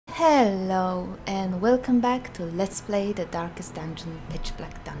Hello and welcome back to Let's Play the Darkest Dungeon, Pitch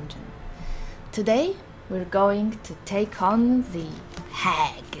Black Dungeon. Today we're going to take on the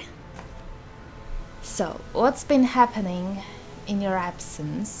Hag. So, what's been happening in your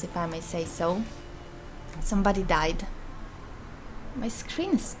absence, if I may say so? Somebody died. My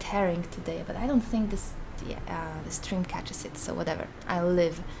screen is tearing today, but I don't think the stream catches it, so whatever, I'll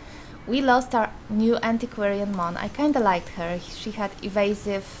live. We lost our new antiquarian Mon. I kinda liked her. She had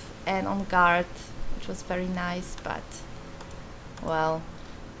evasive and on guard, which was very nice, but well,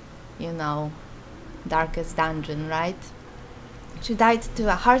 you know, Darkest Dungeon, right? She died to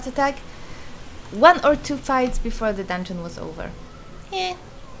a heart attack 1 or 2 fights before the dungeon was over. Well,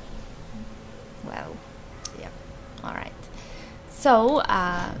 yeah, alright. So,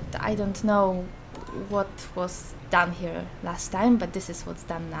 I don't know what was done here last time, but this is what's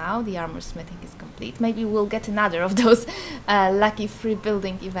done now. The armor smithing is complete. Maybe we'll get another of those lucky free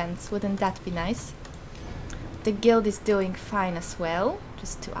building events. Wouldn't that be nice? The guild is doing fine as well.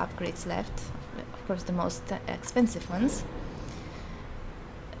 Just 2 upgrades left. Of course, the most expensive ones.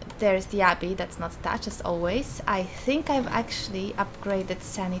 There's the abbey that's not touched as always. I think I've actually upgraded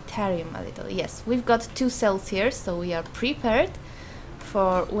sanitarium a little. Yes, we've got 2 cells here, so we are prepared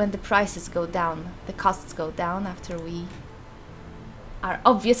for when the prices go down, the costs go down after we are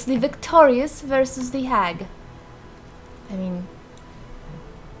obviously victorious versus the Hag. I mean,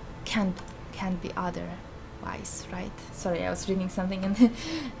 can't be otherwise, right? Sorry, I was reading something and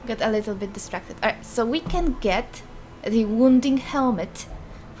got a little bit distracted. Alright, so we can get the wounding helmet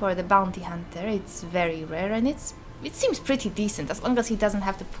for the bounty hunter. It's very rare and it seems pretty decent as long as he doesn't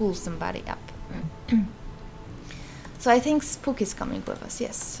have to pull somebody up. So I think Spook is coming with us.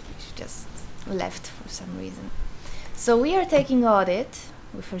 Yes, she just left for some reason. So we are taking Audit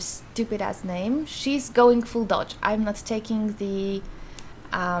with her stupid ass name. She's going full dodge. I'm not taking the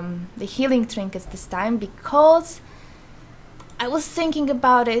healing trinkets this time because I was thinking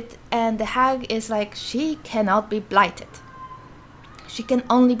about it and the Hag is like, she cannot be blighted. She can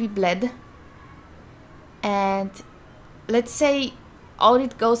only be bled. And let's say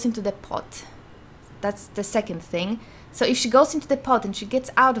Audit goes into the pot. That's the second thing. So if she goes into the pot and she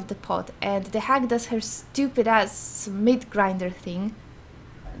gets out of the pot and the Hag does her stupid ass mid grinder thing,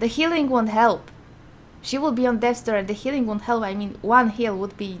 the healing won't help. She will be on death's door and the healing won't help. I mean, 1 heal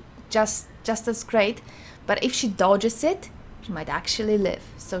would be just as great, but if she dodges it, she might actually live.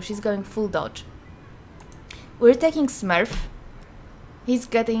 So she's going full dodge. We're taking Smurf. He's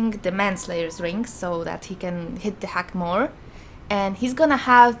getting the Manslayer's ring so that he can hit the Hag more. And he's gonna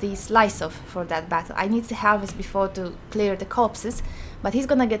have the slice off for that battle. I need to harvest before to clear the corpses, but he's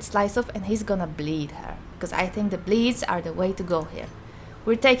gonna get slice off and he's gonna bleed her. Because I think the bleeds are the way to go here.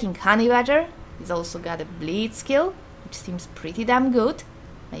 We're taking Honey Badger. He's also got a bleed skill, which seems pretty damn good.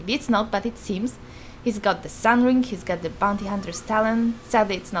 Maybe it's not, but it seems. He's got the Sun Ring, he's got the Bounty Hunter's Talon.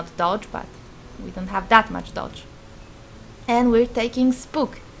 Sadly it's not dodge, but we don't have that much dodge. And we're taking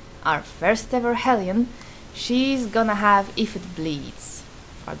Spook, our first ever Hellion. She's gonna have If It Bleeds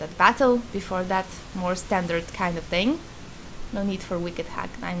for that battle, before that more standard kind of thing. No need for Wicked Hag.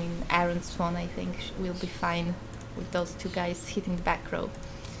 I mean, Aaron Swan, I think we'll be fine with those 2 guys hitting the back row.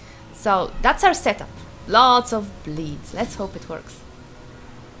 So that's our setup. Lots of bleeds. Let's hope it works.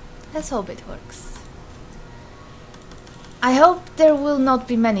 Let's hope it works. I hope there will not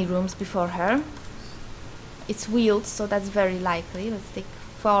be many rooms before her. It's wheeled, so that's very likely. Let's take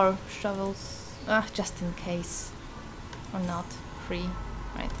 4 shovels. Just in case. Or not. 3.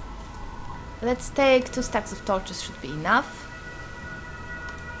 Right. Let's take 2 stacks of torches, should be enough.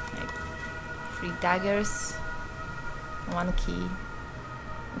 Like 3 daggers. 1 key.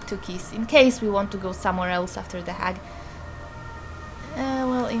 2 keys. In case we want to go somewhere else after the Hag.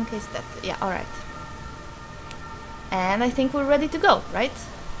 Well, in case that... Yeah, alright. And I think we're ready to go, right?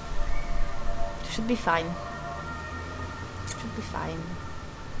 Should be fine. Should be fine.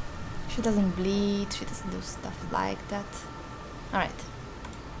 She doesn't bleed, she doesn't do stuff like that. Alright.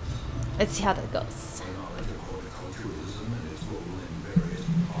 Let's see how that goes.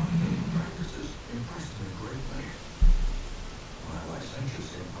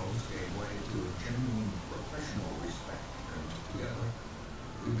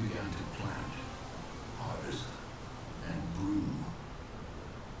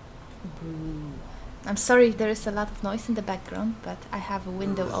 Brew. I'm sorry if there is a lot of noise in the background, but I have a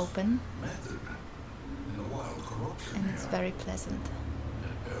window open and it's very pleasant.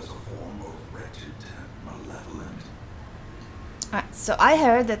 Alright, so I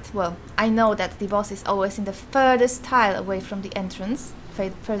heard that, well, I know that the boss is always in the furthest tile away from the entrance,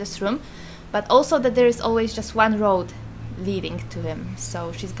 furthest room, but also that there is always just 1 road leading to him,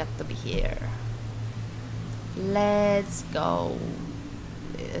 so she's got to be here. Let's go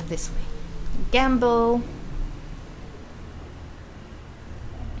this way. Gamble.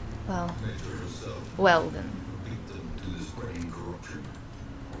 Well then.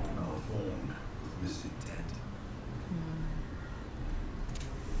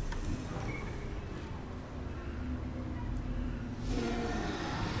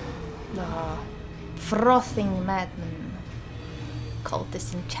 Frothing madman,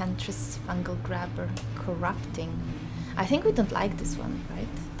 cultist, enchantress, fungal grabber, corrupting. I think we don't like this one, right?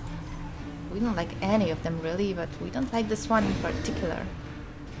 We don't like any of them really, but we don't like this one in particular.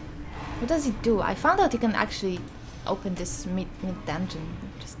 What does it do? I found out you can actually open this mid-dungeon,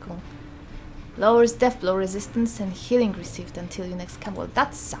 which is cool. Lowers death blow resistance and healing received until you next come. Well,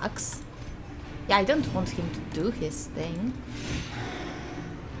 that sucks. Yeah, I don't want him to do his thing.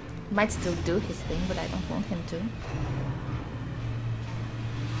 Might still do his thing, but I don't want him to.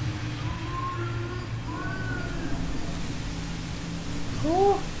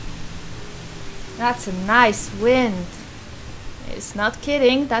 Ooh. That's a nice wind. It's not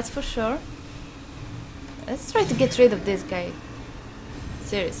kidding, that's for sure. Let's try to get rid of this guy.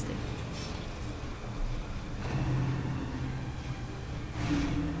 Seriously.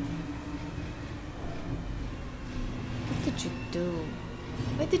 What did you do?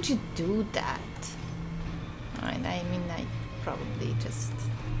 Why did you do that? I mean, I probably just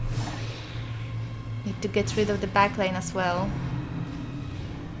need to get rid of the backline as well.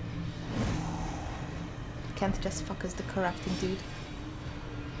 Can't just focus the corrupting dude.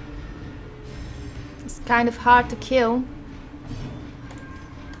 It's kind of hard to kill.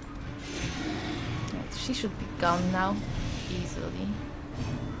 Right, she should be gone now, easily.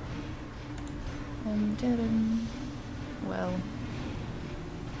 Well.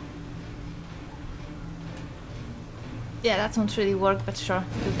 Yeah, that won't really work, but sure,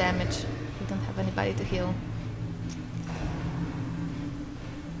 do damage. We don't have anybody to heal.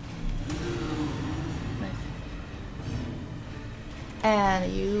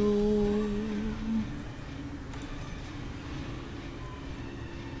 And you...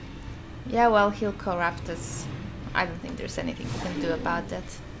 Yeah, well, he'll corrupt us. I don't think there's anything we can do about that.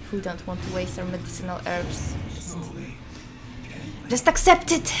 If we don't want to waste our medicinal herbs. Just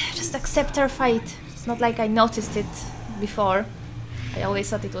accept it! Just accept our fight. It's not like I noticed it before. I always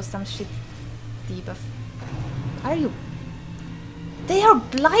thought it was some shit debuff. Are you... They are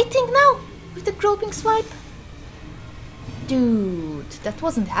blighting now? With the groping swipe? Dude, that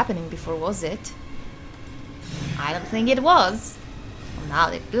wasn't happening before, was it? I don't think it was. Well, now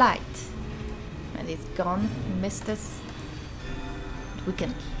they blight. And it's gone. He missed us. We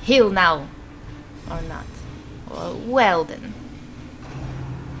can heal now. Or not. Well then.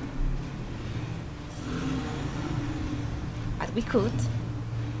 But we could.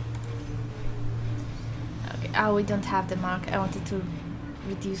 Okay, oh, we don't have the mark. I wanted to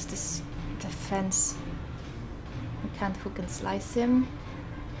reduce this defense. We can't hook and slice him.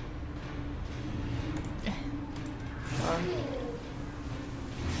 Or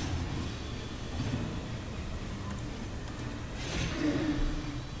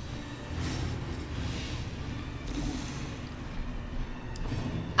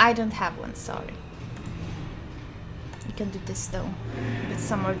I don't have one, sorry. You can do this though. With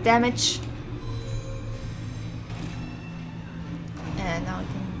some more damage. And now we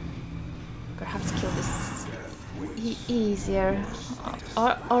can perhaps kill this easier.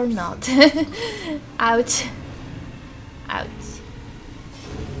 Or not. Ouch. Ouch.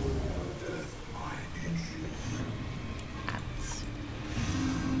 Ouch.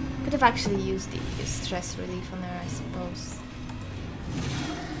 Could have actually used the stress relief on her, I suppose.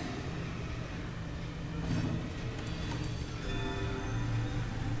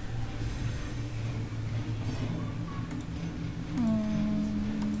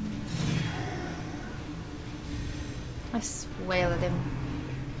 Let's wail at him.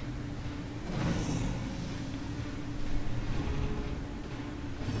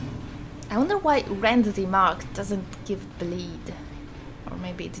 I wonder why Rend the Mark doesn't give bleed. Or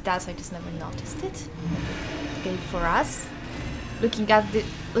maybe it does, I just never noticed it. It gave for us. Looking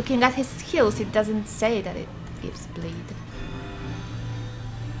at his skills, it doesn't say that it gives bleed.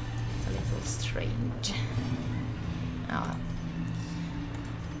 It's a little strange. Oh.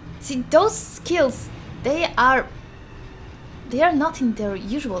 See, those skills, they are not in their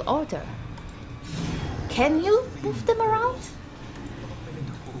usual order. Can you move them around?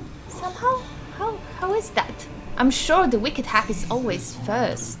 Somehow? How is that? I'm sure the wicked hack is always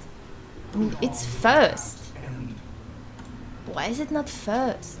first. I mean, it's first. Why is it not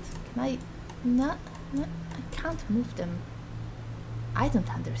first? Can I not? I can't move them. I don't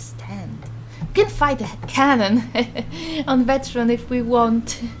understand. We can fight a cannon on veteran if we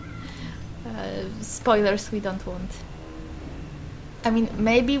want. Spoilers, we don't want. I mean,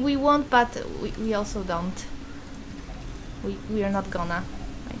 maybe we won't, but we also don't. We are not gonna.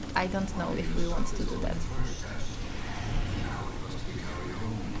 I don't know if we want to do that.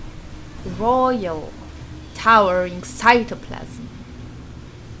 Royal towering cytoplasm.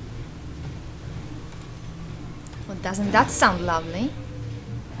 Well, doesn't that sound lovely?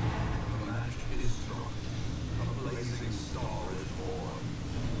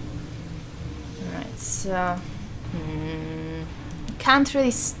 Alright, so... can't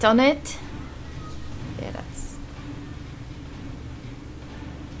really stun it. Yeah, that's...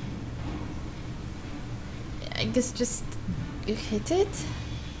 I guess just... you hit it?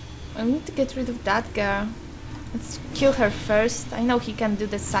 I need to get rid of that girl. Let's kill her first. I know he can do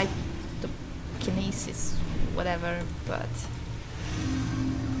the cytokinesis, whatever, but...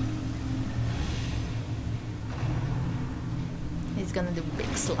 he's gonna do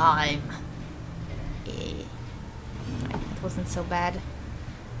big slime. Eh. Right, it wasn't so bad.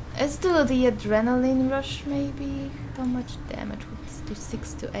 Let's do the adrenaline rush, maybe? How much damage? Let's do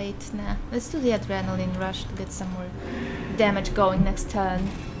 6 to 8. Nah, let's do the adrenaline rush to get some more damage going next turn.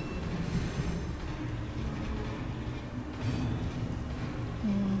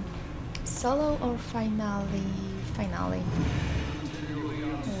 Solo or finale? Finale.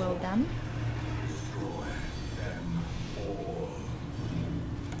 Well done.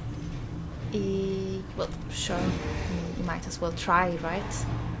 Well, sure. You might as well try, right?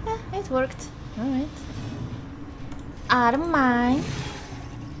 Yeah, it worked. Alright. I don't mind.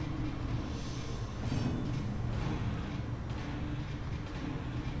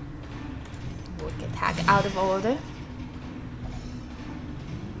 Wicked Hag out of order.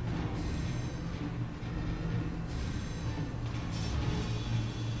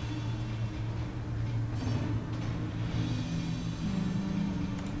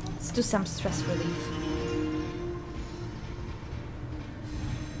 Let's do some stress relief.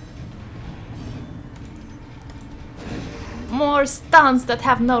 More stuns that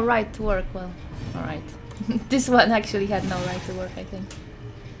have no right to work. Well, alright. This one actually had no right to work, I think.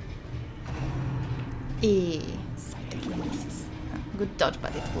 Cytokinesis. Good dodge,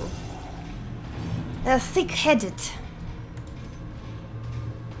 but it will. Thick-headed.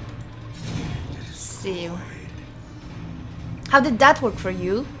 See you. How did that work for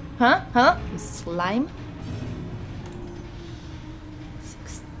you? Huh? Huh? You slime?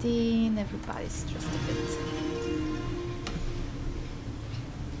 16. Everybody's just a bit.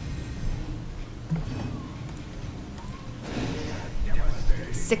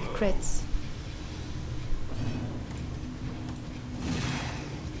 Sick crits.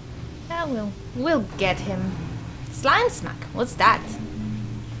 Yeah, we'll get him. Slime smack. What's that?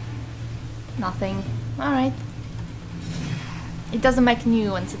 Nothing. Alright. It doesn't make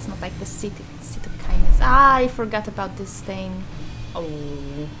new ones. It's not like the cytokinase. Ah, I forgot about this thing. Oh.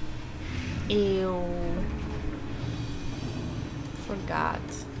 Ew. Forgot.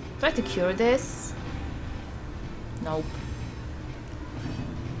 Try to cure this. Nope.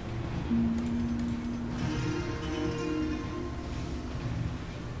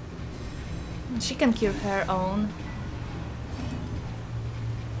 She can cure her own.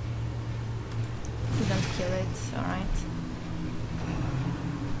 You don't kill it, alright.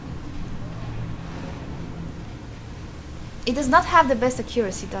 It does not have the best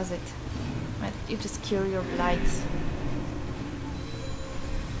accuracy, does it? Right, you just cure your blight.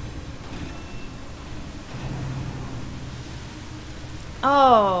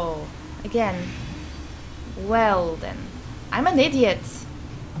 Oh, again. Well then, I'm an idiot.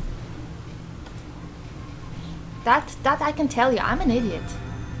 That I can tell you, I'm an idiot.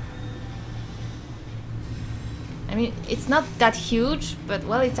 I mean, it's not that huge, but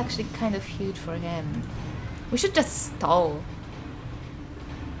well, it's actually kind of huge for him. We should just stall.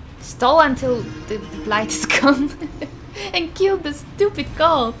 Stall until the blight is gone and kill the stupid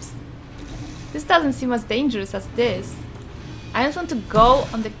corpse. This doesn't seem as dangerous as this. I just want to go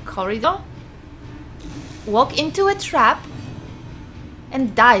on the corridor, walk into a trap,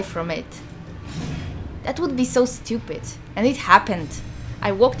 and die from it. That would be so stupid. And it happened.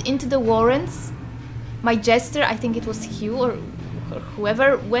 I walked into the Warrens. My jester, I think it was Hugh or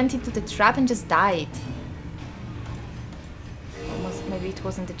whoever, went into the trap and just died. Almost, maybe it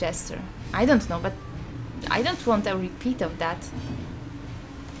wasn't the jester. I don't know, but I don't want a repeat of that.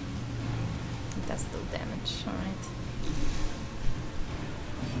 It does still damage, alright.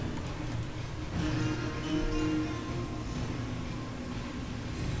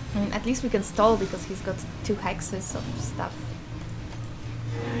 I mean, at least we can stall because he's got 2 hexes of stuff.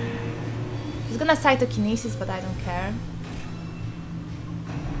 He's gonna cytokinesis, but I don't care.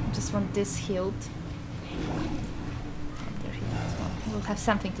 I just want this healed. Oh, there he is. Well, we'll have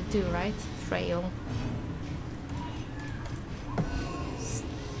something to do, right? Frail.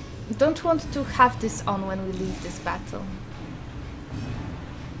 Don't want to have this on when we leave this battle.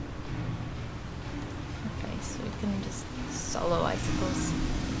 Okay, so we can just solo, I suppose.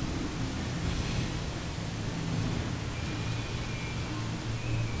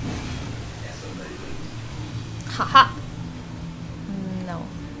 Haha! No.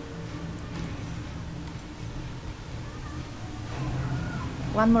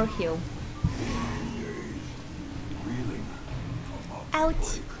 One more heal.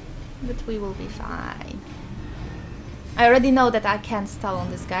 Ouch! But we will be fine. I already know that I can't stall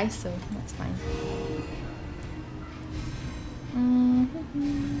on this guy, so that's fine.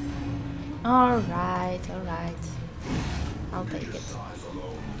 Alright, alright. I'll take it.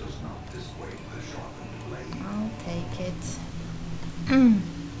 I'll take it.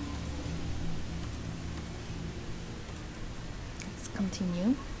 Let's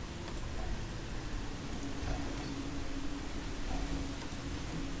continue.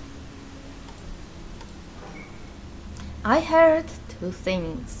 I heard two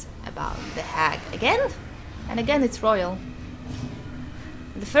things about the hag. Again? And again it's royal.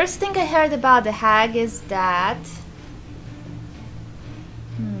 The first thing I heard about the hag is that...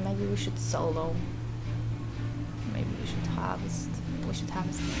 maybe we should solo. Maybe we should harvest. We should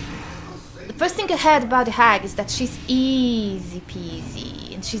harvest. The first thing I heard about the hag is that she's easy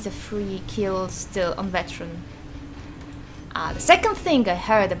peasy. And she's a free kill still on veteran. The second thing I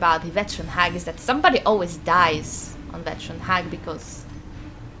heard about the veteran hag is that somebody always dies on veteran hag because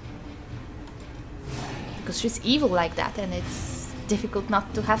she's evil like that, and it's difficult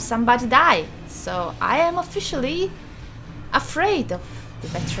not to have somebody die. So I am officially afraid of the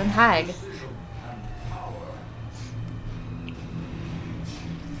veteran hag.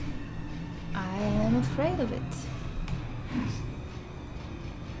 I am afraid of it.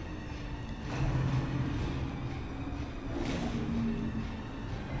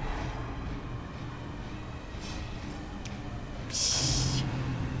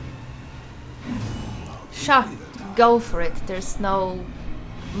 Sure, go for it. There's no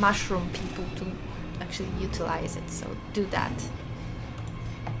mushroom people to actually utilize it, so do that.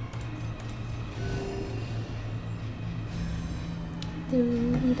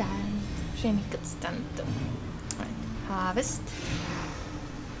 Do that. Shame he got stunned though. Alright, harvest.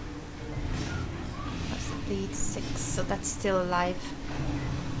 Harvest bleed 6, so that's still alive.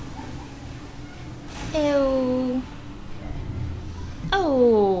 Ew.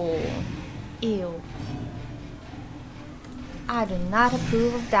 Oh. Ew. I do not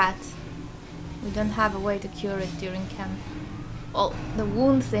approve of that. We don't have a way to cure it during camp. Well, the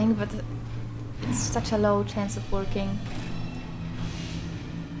wound thing, but it's such a low chance of working.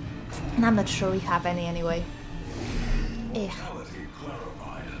 And I'm not sure we have any anyway.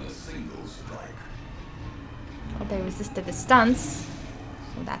 Well, they resisted the stuns,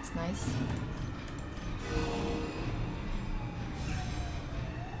 so that's nice.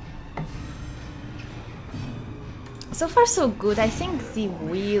 So far so good. I think the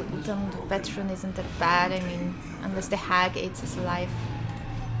wield on the veteran isn't that bad. I mean, unless the hag eats us alive.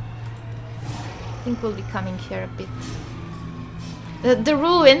 I think we'll be coming here a bit. The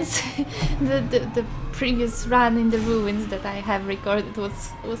ruins, the previous run in the ruins that I have recorded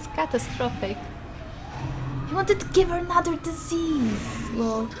was catastrophic. He wanted to give her another disease.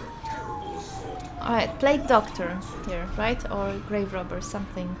 Well, alright, plague doctor here, right? Or grave robber,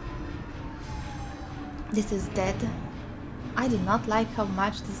 something. This is dead. I do not like how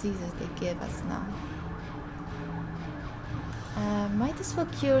much diseases they give us now. Might as well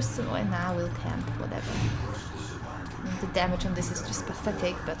cure some... Well, nah, we'll camp, whatever. I mean, the damage on this is just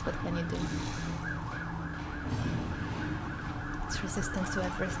pathetic, but what can you do? It's resistant to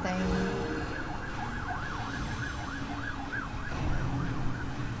everything.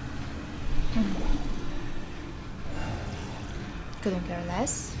 Couldn't care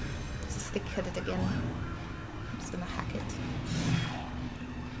less. It's thick-headed again. I'm just gonna hack it.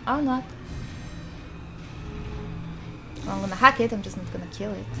 Or not. Well, I'm gonna hack it, I'm just not gonna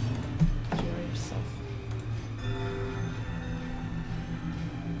kill it. Kill yourself.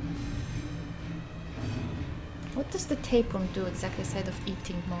 What does the tapeworm do exactly aside of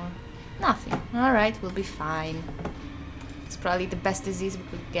eating more? Nothing. Alright, we'll be fine. It's probably the best disease we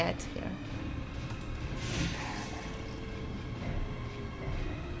could get here.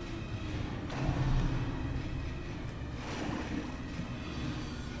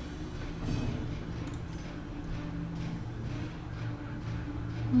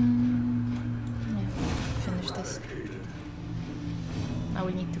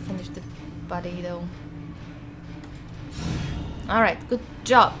 we need to finish the body though. Alright, good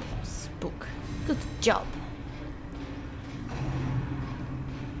job, Spook. Good job.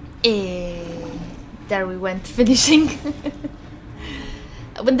 There we went, finishing.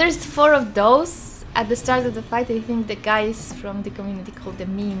 When there's 4 of those at the start of the fight, I think the guys from the community call the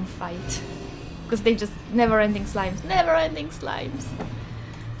meme fight. Because they just never-ending slimes. Never-ending slimes!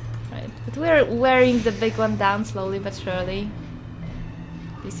 Right, but we're wearing the big one down slowly but surely.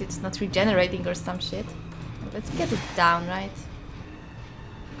 At least it's not regenerating or some shit. Let's get it down, right?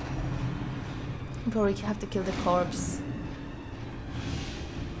 Probably have to kill the corpse.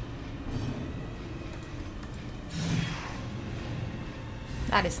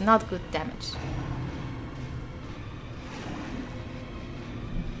 That is not good damage.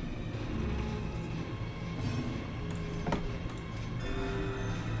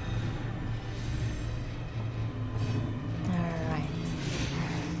 Alright.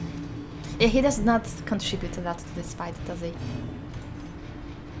 Yeah, he does not contribute a lot to this fight, does he?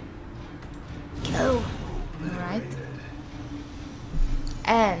 Go! Alright.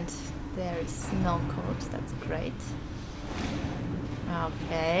 And there is no corpse, that's great.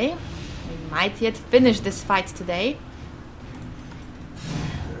 Okay, we might yet finish this fight today.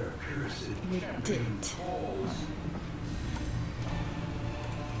 We did.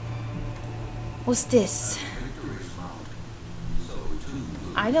 What's this?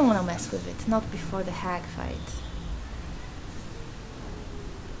 I don't want to mess with it, not before the hag fight.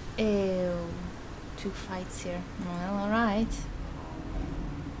 Ew, 2 fights here. Well, alright.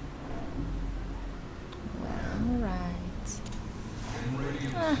 Well, alright.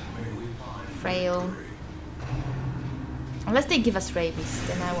 Frail. Unless they give us rabies,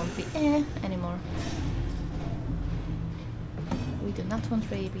 then I won't be anymore. We do not want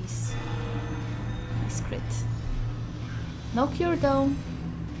rabies. Nice crit. No cure though.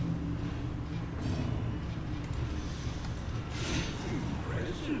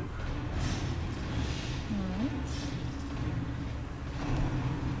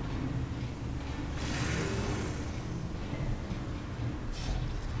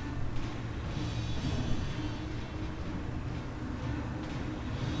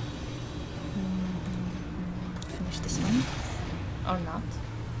 Or not.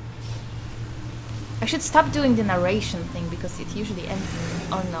 I should stop doing the narration thing because it usually ends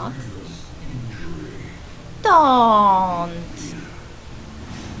in or not. Don't!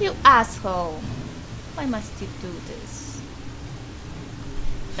 You asshole! Why must you do this?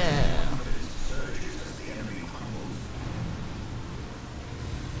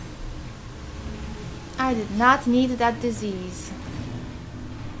 I did not need that disease.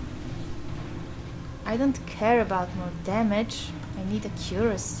 I don't care about more damage. I need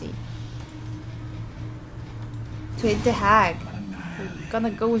accuracy. To hit the hag. We're gonna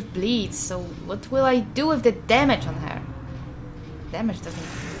go with bleed, so what will I do with the damage on her? Damage doesn't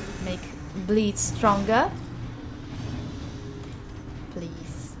make bleed stronger.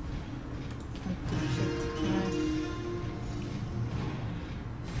 Please. Can't do shit. Yeah.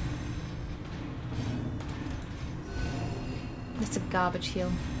 That's a garbage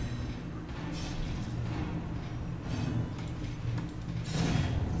heal.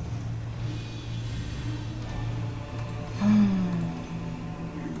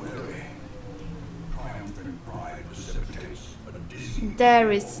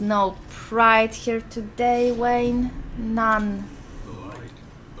 There is no pride here today, Wayne. None. The light,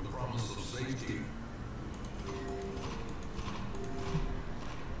 the promise of safety.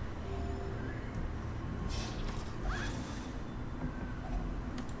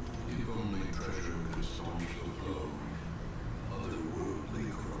 If only treasure could staunch the flow of otherworldly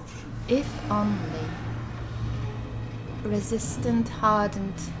corruption. If only. Resistant,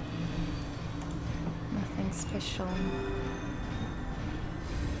 hardened. Nothing special.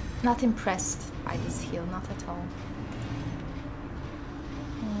 Not impressed by this heal, not at all.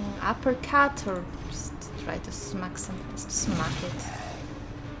 Uppercut or just try to smack something, just smack it.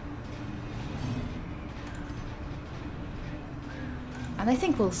 And I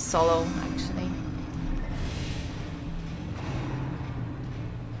think we'll solo, actually.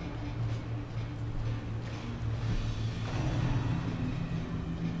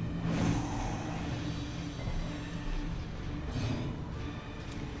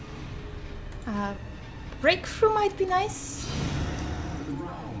 Breakthrough might be nice.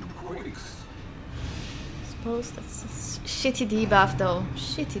 Suppose that's a shitty debuff though.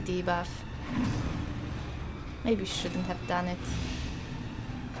 Shitty debuff. Maybe shouldn't have done it.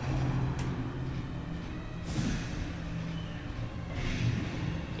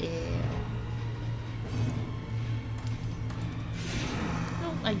 Yeah.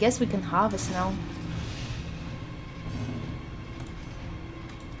 I guess we can harvest now.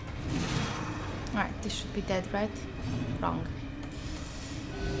 Alright, this should be dead, right? Wrong.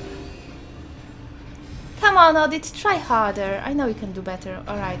 Come on, Audit, try harder. I know you can do better.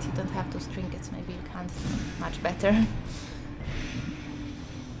 Alright, you don't have those trinkets. Maybe you can't. Much better.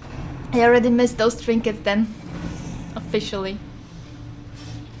 I already missed those trinkets then. Officially.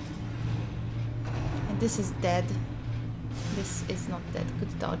 And this is dead. This is not dead.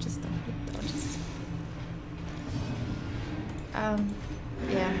 Good dodges though. Good dodges.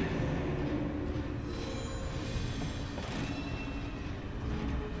 Yeah.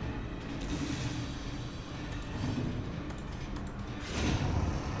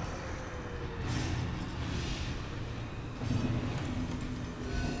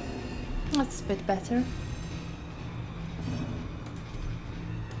 That's a bit better.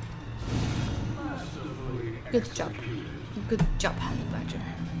 Good job. Good job, Honey Badger.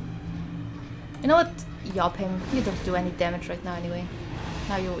 You know what? Yop him. You don't do any damage right now anyway.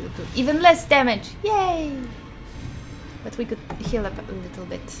 Now you will do even less damage. Yay! But we could heal up a little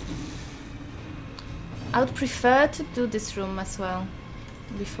bit. I would prefer to do this room as well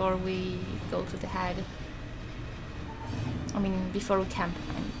before we go to the Hag. I mean, before we camp.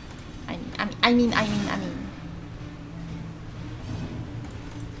 I mean.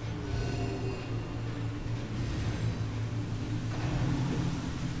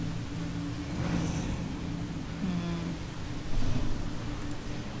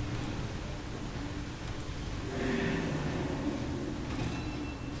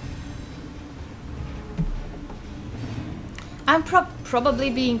 I'm probably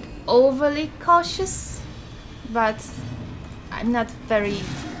being overly cautious, but I'm not very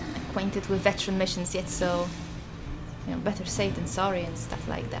acquainted with veteran missions yet, so you know, better safe than sorry and stuff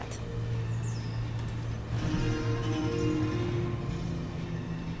like that.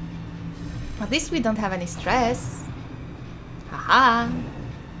 At least we don't have any stress. Haha.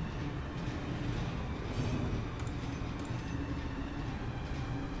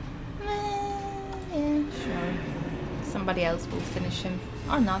 Yeah, sure. Somebody else will finish him.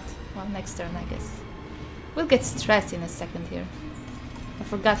 Or not. Well, next turn, I guess. We'll get stressed in a second here. I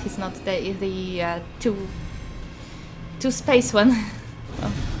forgot he's not the two space one.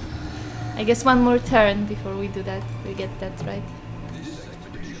 So, I guess one more turn before we do that. We get that right.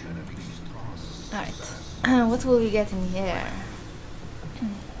 Alright. What will we get in here?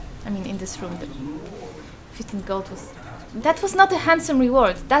 I mean, in this room. The 15 gold was... That was not a handsome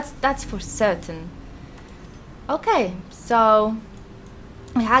reward. That's for certain. Okay, so...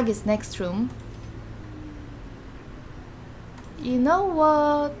 Hag is next room. You know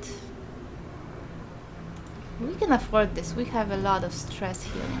what? We can afford this. We have a lot of stress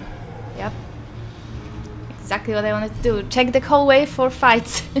healing. Yep. Exactly what I wanted to do. Check the hallway for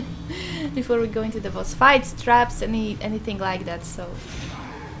fights. Before we go into the boss fights, traps, anything like that, so...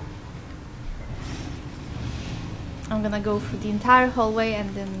 I'm gonna go through the entire hallway and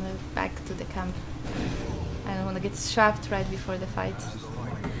then back to the camp. I don't want to get trapped right before the fight.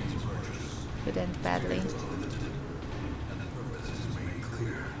 Could end badly.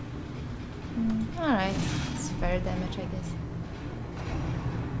 Alright, it's fair damage, I guess.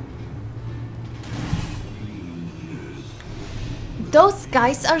 Those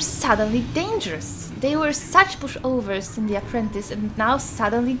guys are suddenly dangerous. They were such pushovers in The Apprentice, and now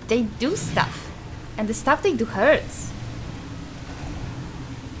suddenly they do stuff. And the stuff they do hurts.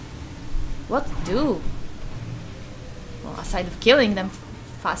 What do? Well, aside of killing them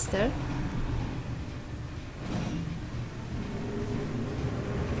faster.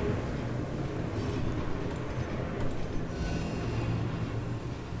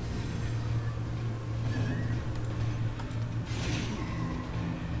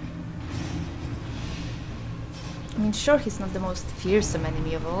 I mean, sure, he's not the most fearsome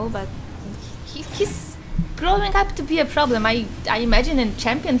enemy of all, but he's growing up to be a problem. I imagine in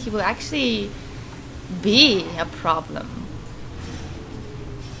Champion he will actually be a problem.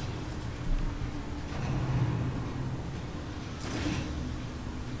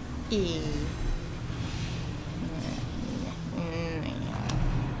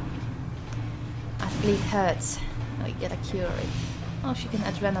 Athlete hurts. I gotta cure it. Oh, she can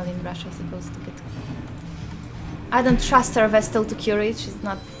adrenaline rush, I suppose, to get... I don't trust her Vestal to cure it.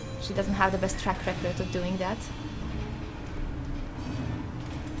 She doesn't have the best track record of doing that.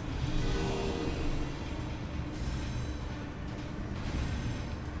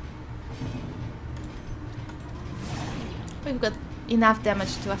 We've got enough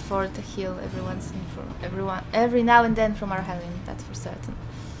damage to afford to heal every now and then from our Helen, that's for certain.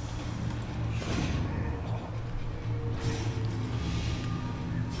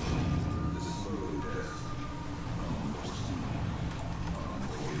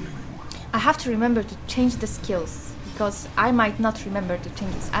 have to remember to change the skills, because I might not remember to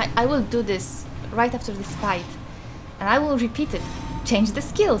change this. I will do this right after this fight, and I will repeat it. Change the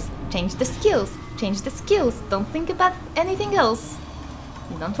skills, change the skills, change the skills. Don't think about anything else.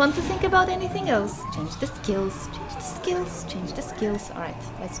 You don't want to think about anything else. Change the skills, change the skills, change the skills. Alright,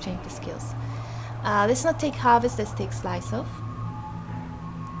 let's change the skills. Let's not take harvest, let's take slice off.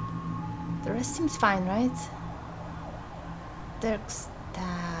 The rest seems fine, right? Dirk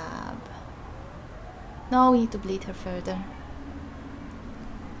stab. No, we need to bleed her further.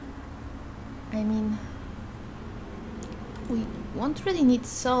 I mean, we won't really need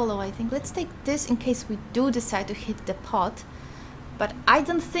solo, I think. Let's take this in case we do decide to hit the pot. But I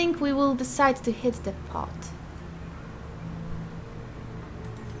don't think we will decide to hit the pot.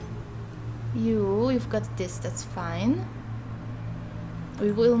 You've got this, that's fine.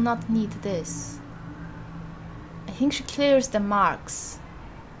 We will not need this. I think she clears the marks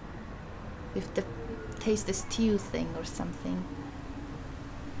with the taste the stew thing or something.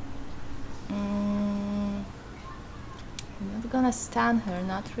 I'm not gonna stun her,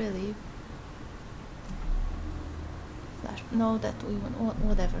 not really. Flash, no, that we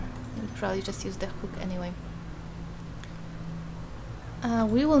whatever. We'll probably just use the hook anyway.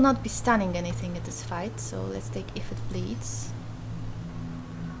 We will not be stunning anything at this fight, so let's take if it bleeds.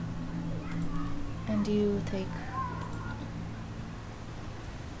 And you take,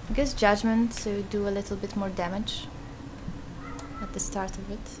 I guess, judgment, so do a little bit more damage at the start of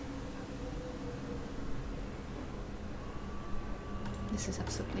it. This is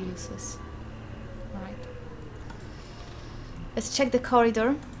absolutely useless. Alright. Let's check the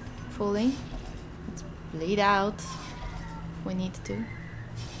corridor fully. Let's bleed out if we need to.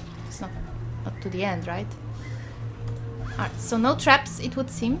 It's not up to the end, right? Alright, so no traps, it would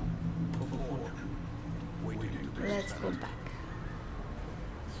seem. Let's go back.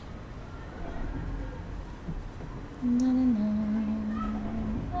 Na, na, na,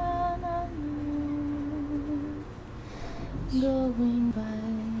 na, na, na. Going by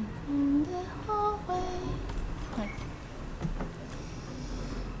in the hallway. Right.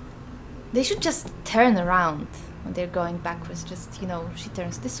 They should just turn around when they're going backwards. Just, you know, she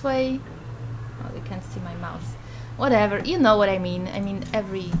turns this way. Oh, you can't see my mouse. Whatever, you know what I mean. I mean,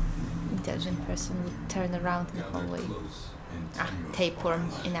 every intelligent person would turn around in the hallway. Ah, tapeworm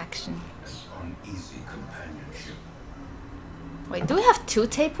in action. Wait, do we have 2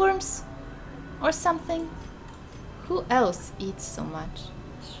 tapeworms? Or something? Who else eats so much?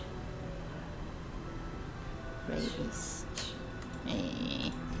 Rabies.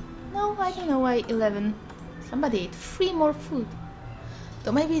 No, I don't know why 11. Somebody ate 3 more food.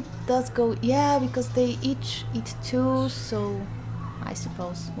 Though maybe it does go... Yeah, because they each eat 2, so... I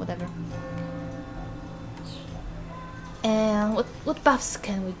suppose, whatever. And what buffs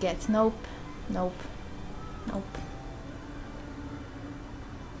can we get? Nope. Nope. Nope.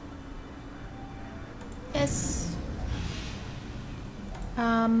 Yes.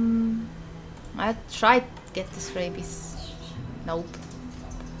 I tried to get this rabies. Nope.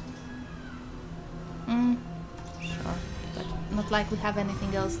 Sure, but not like we have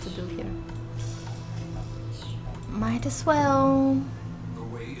anything else to do here. Might as well. The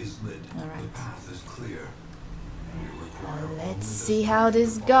way is lit. Alright. The path is clear. Let's see how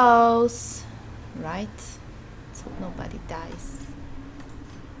this goes. Right? Let's hope nobody dies.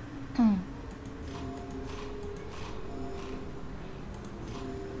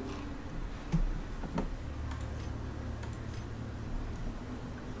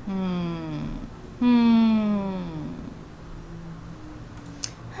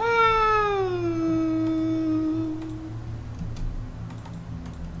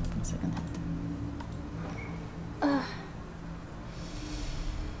 One second.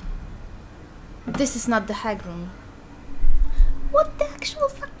 This is not the hag room. What the actual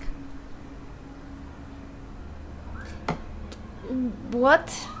fuck?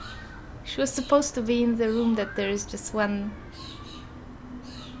 What? She was supposed to be in the room that there is just one.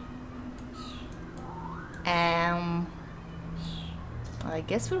 Well, I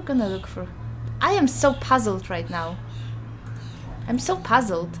guess we're gonna look for... I am so puzzled right now. I'm so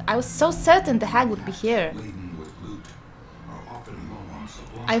puzzled. I was so certain the hag would be here.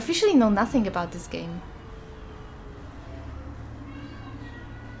 I officially know nothing about this game.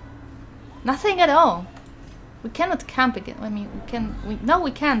 Nothing at all. We cannot camp again. I mean, we can... No,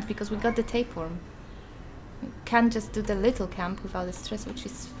 we can't, because we got the tapeworm. We can't just do the little camp without the stress, which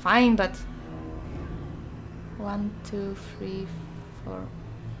is fine, but... 1, 2, 3, 4...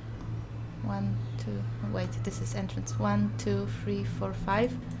 1, 2... Wait, this is entrance. 1, 2, 3, 4,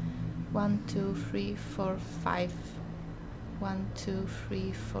 5. 1, 2, 3, 4, 5. 1, 2,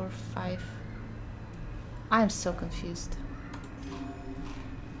 3, 4, 5. I am so confused.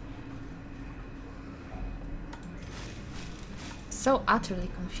 So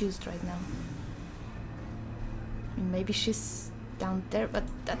utterly confused right now. I mean, maybe she's down there, but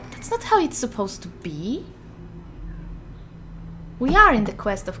that's not how it's supposed to be. We are in the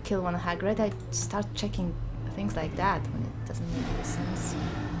quest of kill one hag, right? I start checking things like that when it doesn't make any sense.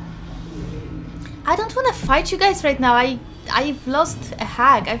 I don't want to fight you guys right now. I've lost a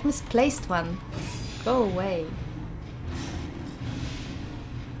hag. I've misplaced one. Go away.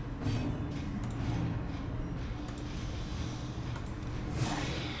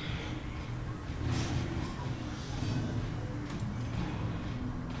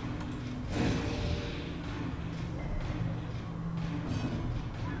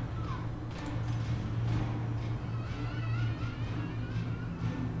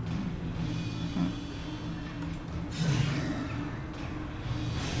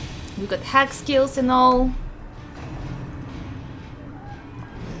 We got hack skills and all.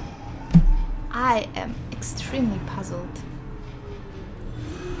 I am extremely puzzled.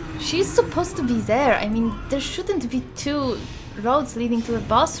 She's supposed to be there. I mean, there shouldn't be two roads leading to a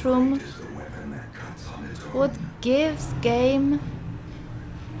boss room. What gives, game?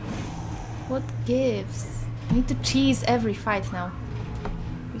 What gives? I need to cheese every fight now.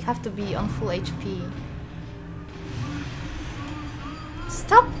 We have to be on full HP.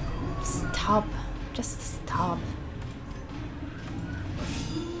 Stop! Stop. Just stop.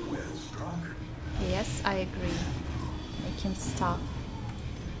 Well struck. Yes, I agree. Make him stop.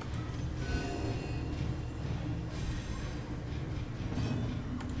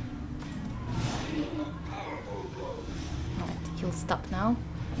 Alright, he'll stop now.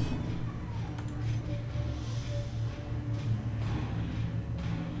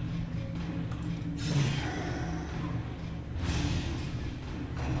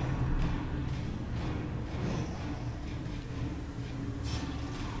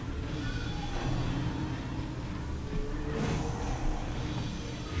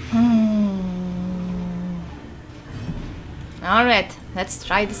 Alright, let's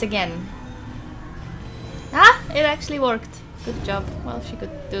try this again. Ah, it actually worked. Good job. Well, she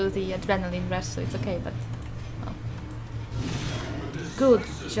could do the adrenaline rush, so it's okay, but... well. Good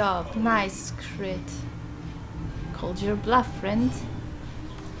job. Nice crit. Called your bluff, friend.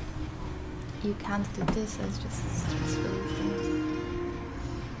 You can't do this, it's just stressful.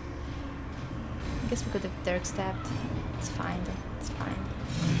 I guess we could have Dirk stabbed. It's fine, though. It's fine.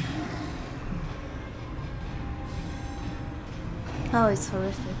 Oh, it's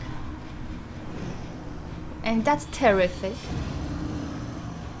horrific. And that's terrific.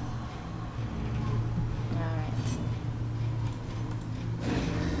 Alright.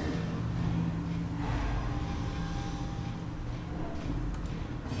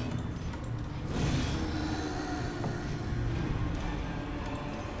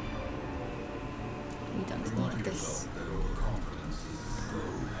 We don't need this.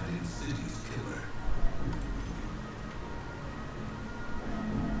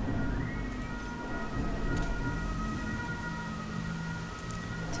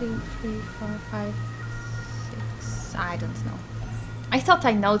 Two, 3, 4, 5, 6. I don't know. I thought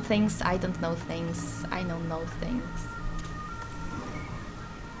I know things. I don't know things. I know no things.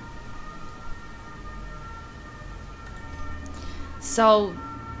 So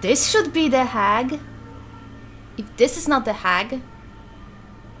this should be the hag. If this is not the hag,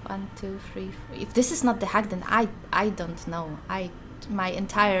 1, 2, 3, 4. If this is not the hag, then I don't know. My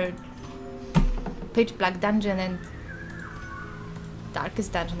entire pitch black dungeon and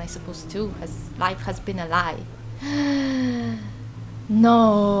darkest dungeon, I suppose, too, life has been a lie.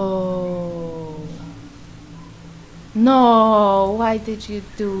 No. No, why did you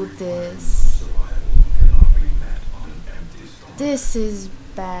do this? This is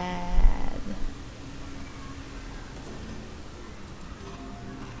bad.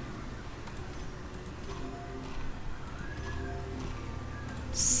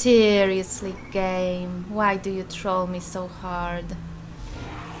 Seriously, game, why do you troll me so hard?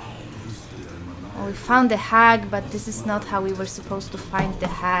 Oh, we found the hag, but this is not how we were supposed to find the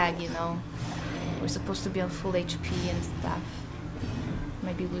hag, you know. We're supposed to be on full HP and stuff.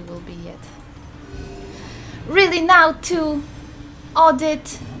 Maybe we will be yet. Really now too?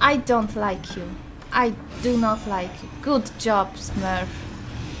 Audit, I don't like you. I do not like you. Good job, Smurf.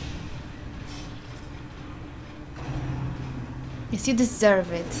 Yes, you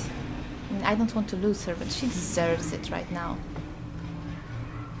deserve it. I mean, I don't want to lose her, but she deserves it right now.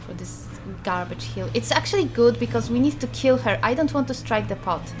 For this garbage heal. It's actually good because we need to kill her. I don't want to strike the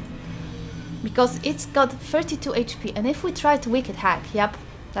pot. Because it's got 32 HP, and if we try to Wicked Hack, yep,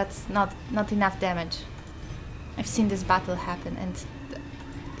 that's not enough damage. I've seen this battle happen, and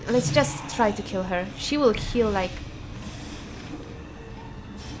let's just try to kill her. She will heal like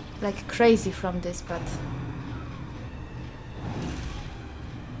crazy from this, but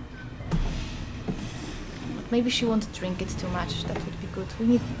maybe she won't drink it too much. That would be good. We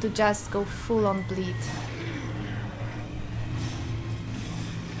need to just go full on bleed.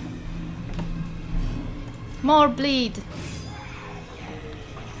 More bleed!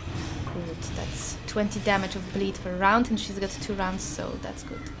 Good, that's 20 damage of bleed per round, and she's got 2 rounds, so that's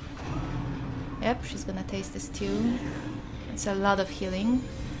good. Yep, she's gonna taste this too. It's a lot of healing.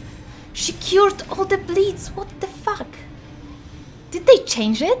 She cured all the bleeds! What the fuck? Did they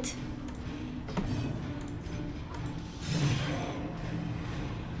change it?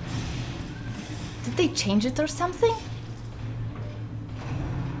 Did they change it or something?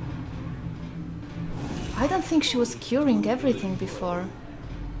 I don't think she was curing everything before.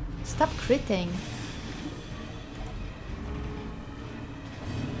 Stop critting.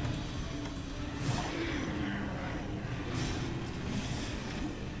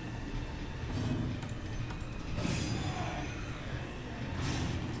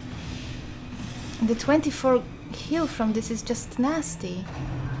 The 24 heal from this is just nasty.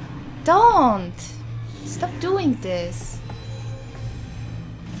 Don't! Stop doing this.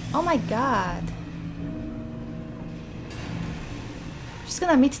 Oh my god. She's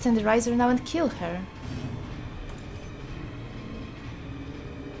gonna meet Tenderizer now and kill her.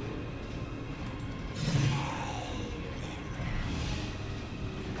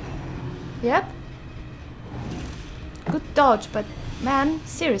 Yep. Good dodge, but man,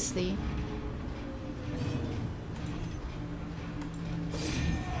 seriously.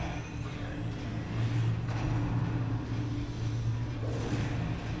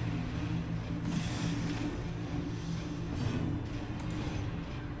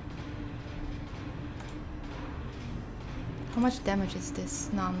 How much damage is this?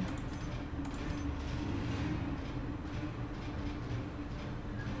 None.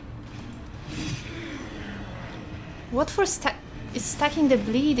 What for is stacking the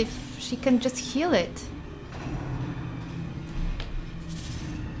bleed if she can just heal it?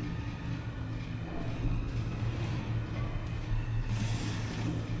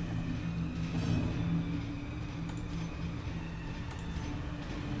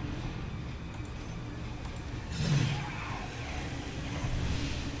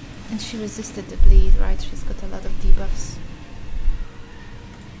 And she resisted the bleed, right? She's got a lot of debuffs.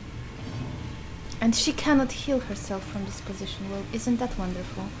 And she cannot heal herself from this position. Well, isn't that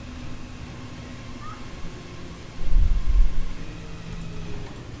wonderful?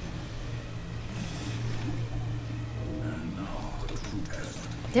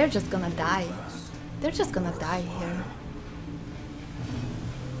 They're just gonna die. They're just gonna die here.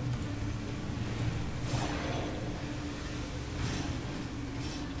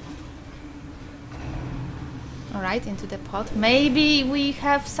 Alright, into the pot. Maybe we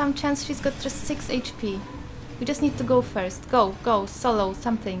have some chance. She's got just 6 HP. We just need to go first. Go, go, solo,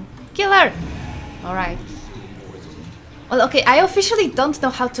 something. Kill her! Alright. Well, okay, I officially don't know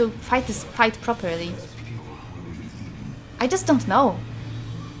how to fight this fight properly. I just don't know.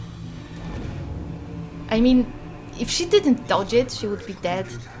 I mean, if she didn't dodge it, she would be dead.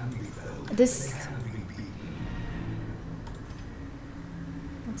 This...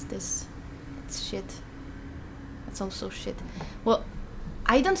 What's this? It's shit. That's also shit. Well,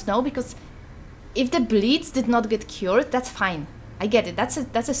 I don't know, because if the bleeds did not get cured, that's fine. I get it. That's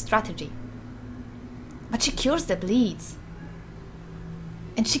a strategy. But she cures the bleeds.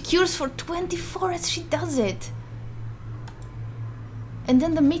 And she cures for 24 as she does it. And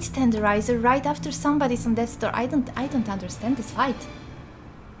then the meat tenderizer right after somebody's on death's door. I don't understand this fight.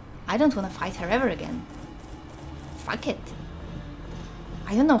 I don't want to fight her ever again. Fuck it.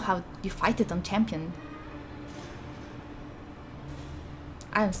 I don't know how you fight it on champion.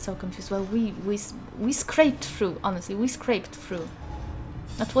 I am so confused. Well, we scraped through. Honestly, we scraped through.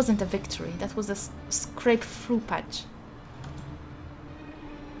 That wasn't a victory. That was a scrape through patch.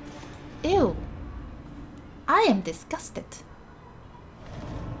 Ew. I am disgusted.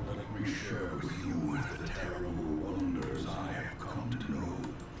 Let me share with you the terrible wonders I have come to know.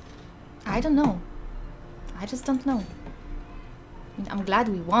 I don't know. I just don't know. I mean, I'm glad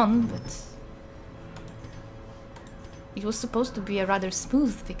we won, but it was supposed to be a rather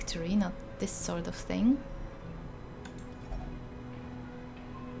smooth victory, not this sort of thing.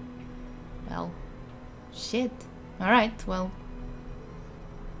 Well, shit. Alright, well,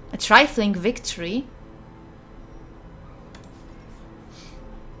 a trifling victory.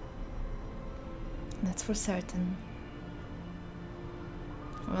 That's for certain.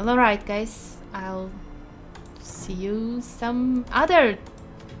 Well, alright guys, I'll see you some other...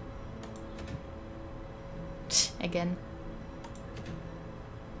 again.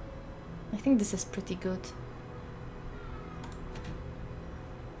 I think this is pretty good.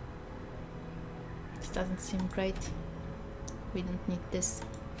 This doesn't seem great. We don't need this.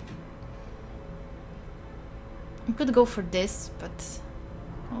 We could go for this, but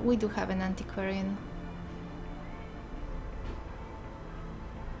well, we do have an antiquarian.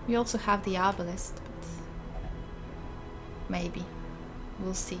 We also have the obelisk, but maybe.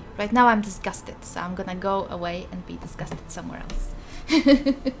 We'll see. Right now I'm disgusted, so I'm gonna go away and be disgusted somewhere else.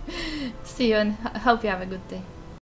 See you and hope you have a good day.